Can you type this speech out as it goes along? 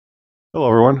Hello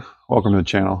everyone, welcome to the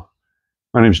channel.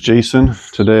 My name is Jason.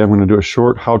 Today I'm going to do a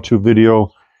short how-to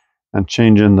video on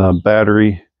changing the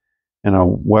battery in a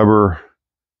Weber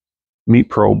meat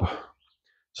probe.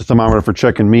 It's a thermometer for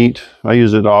checking meat. I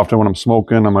use it often when I'm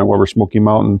smoking on my Weber Smoky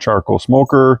Mountain charcoal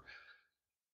smoker.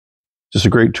 Just a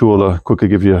great tool to quickly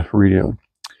give you a reading.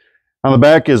 On the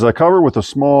back is a cover with a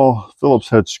small Phillips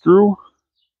head screw.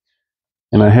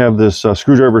 And I have this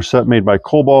screwdriver set made by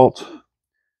Cobalt.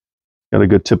 Got a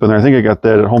good tip in there. I think I got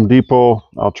that at Home Depot.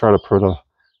 I'll try to put a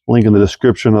link in the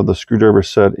description of the screwdriver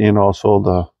set and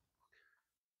also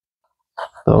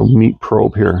the meat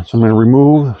probe here. So I'm going to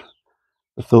remove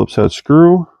the Phillips head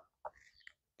screw.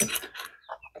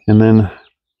 And then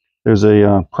there's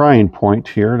a prying point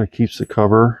here that keeps the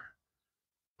cover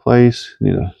in place. You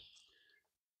need to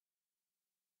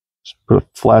just put a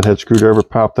flathead screwdriver,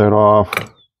 pop that off.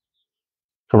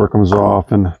 Cover comes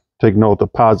off, and take note the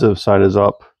positive side is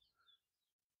up,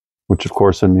 which of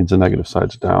course then means the negative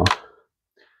side's down.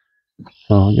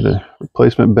 So I'll get a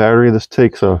replacement battery. This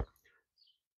takes a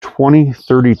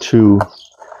 2032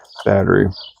 battery.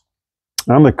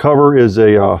 On the cover is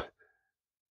a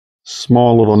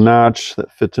small little notch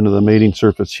that fits into the mating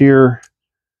surface here.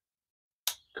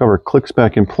 Cover clicks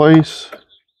back in place.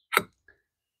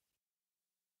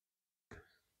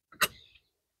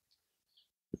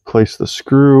 Replace the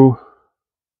screw.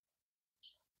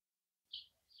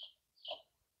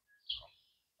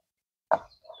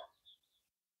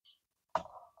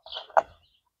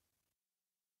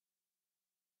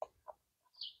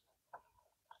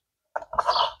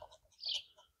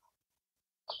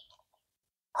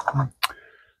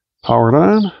 Power it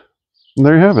on, and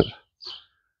there you have it.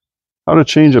 How to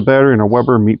change a battery in a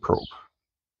Weber meat probe.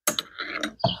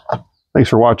 Thanks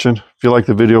for watching. If you like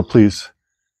the video, please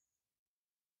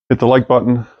hit the like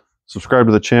button, subscribe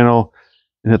to the channel,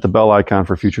 and hit the bell icon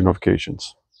for future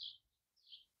notifications.